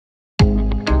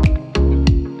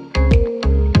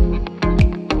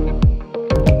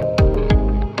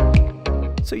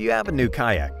So you have a new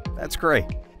kayak. That's great.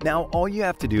 Now all you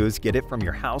have to do is get it from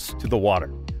your house to the water.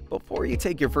 Before you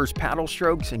take your first paddle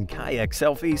strokes and kayak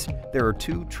selfies, there are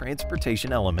two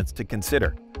transportation elements to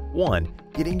consider. 1.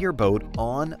 Getting your boat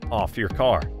off your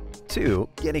car. 2.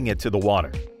 Getting it to the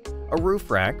water. A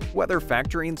roof rack, whether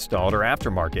factory installed or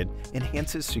aftermarket,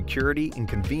 enhances security and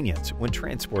convenience when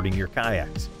transporting your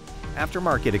kayaks.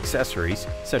 Aftermarket accessories,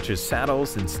 such as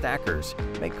saddles and stackers,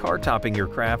 make car topping your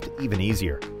craft even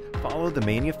easier. Follow the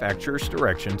manufacturer's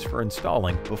directions for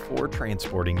installing before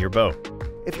transporting your boat.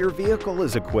 If your vehicle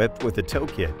is equipped with a tow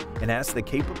kit and has the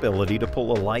capability to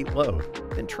pull a light load,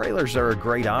 then trailers are a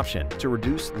great option to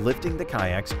reduce lifting the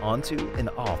kayaks onto and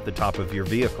off the top of your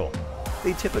vehicle.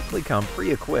 They typically come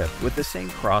pre-equipped with the same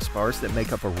crossbars that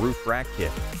make up a roof rack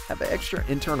kit, have extra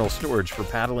internal storage for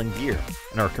paddling gear,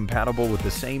 and are compatible with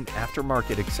the same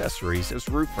aftermarket accessories as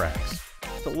roof racks.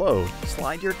 To load,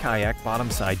 slide your kayak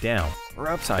bottom side down, or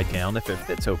upside down if it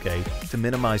fits okay, to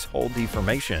minimize hull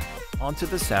deformation, onto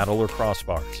the saddle or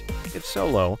crossbars. If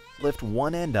solo, lift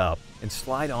one end up and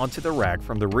slide onto the rack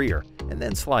from the rear, and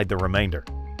then slide the remainder.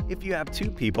 If you have two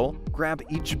people, grab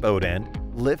each boat end,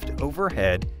 lift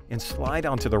overhead, and slide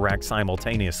onto the rack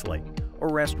simultaneously, or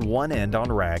rest one end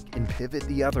on rack and pivot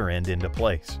the other end into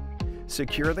place.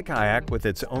 Secure the kayak with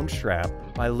its own strap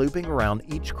by looping around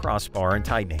each crossbar and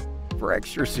tightening. For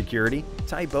extra security,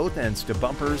 tie both ends to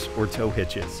bumpers or tow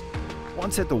hitches.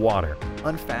 Once at the water,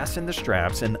 unfasten the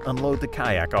straps and unload the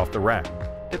kayak off the rack.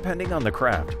 Depending on the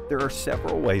craft, there are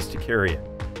several ways to carry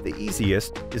it. The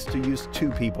easiest is to use two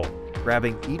people,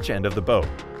 grabbing each end of the boat.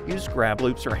 Use grab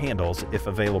loops or handles if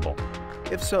available.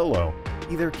 If solo,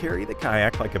 either carry the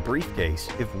kayak like a briefcase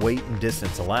if weight and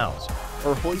distance allows,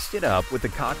 or hoist it up with the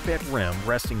cockpit rim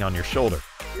resting on your shoulder.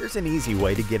 Here's an easy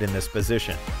way to get in this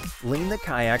position. Lean the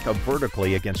kayak up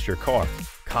vertically against your car,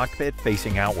 cockpit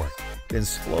facing outward. Then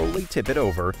slowly tip it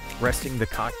over, resting the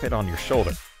cockpit on your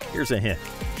shoulder. Here's a hint.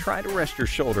 Try to rest your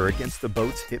shoulder against the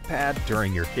boat's hip pad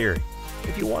during your carry.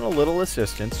 If you want a little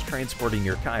assistance transporting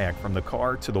your kayak from the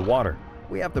car to the water,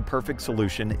 we have the perfect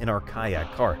solution in our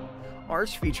kayak cart.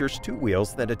 Ours features two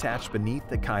wheels that attach beneath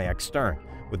the kayak stern,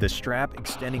 with a strap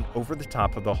extending over the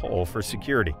top of the hull for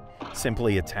security.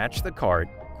 Simply attach the cart,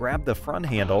 grab the front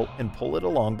handle, and pull it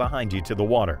along behind you to the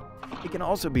water. It can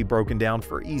also be broken down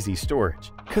for easy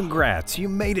storage. Congrats, you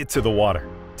made it to the water!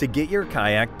 To get your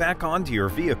kayak back onto your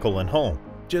vehicle and home,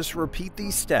 just repeat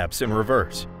these steps in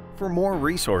reverse. For more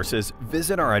resources,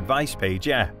 visit our advice page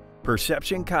at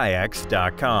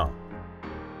perceptionkayaks.com.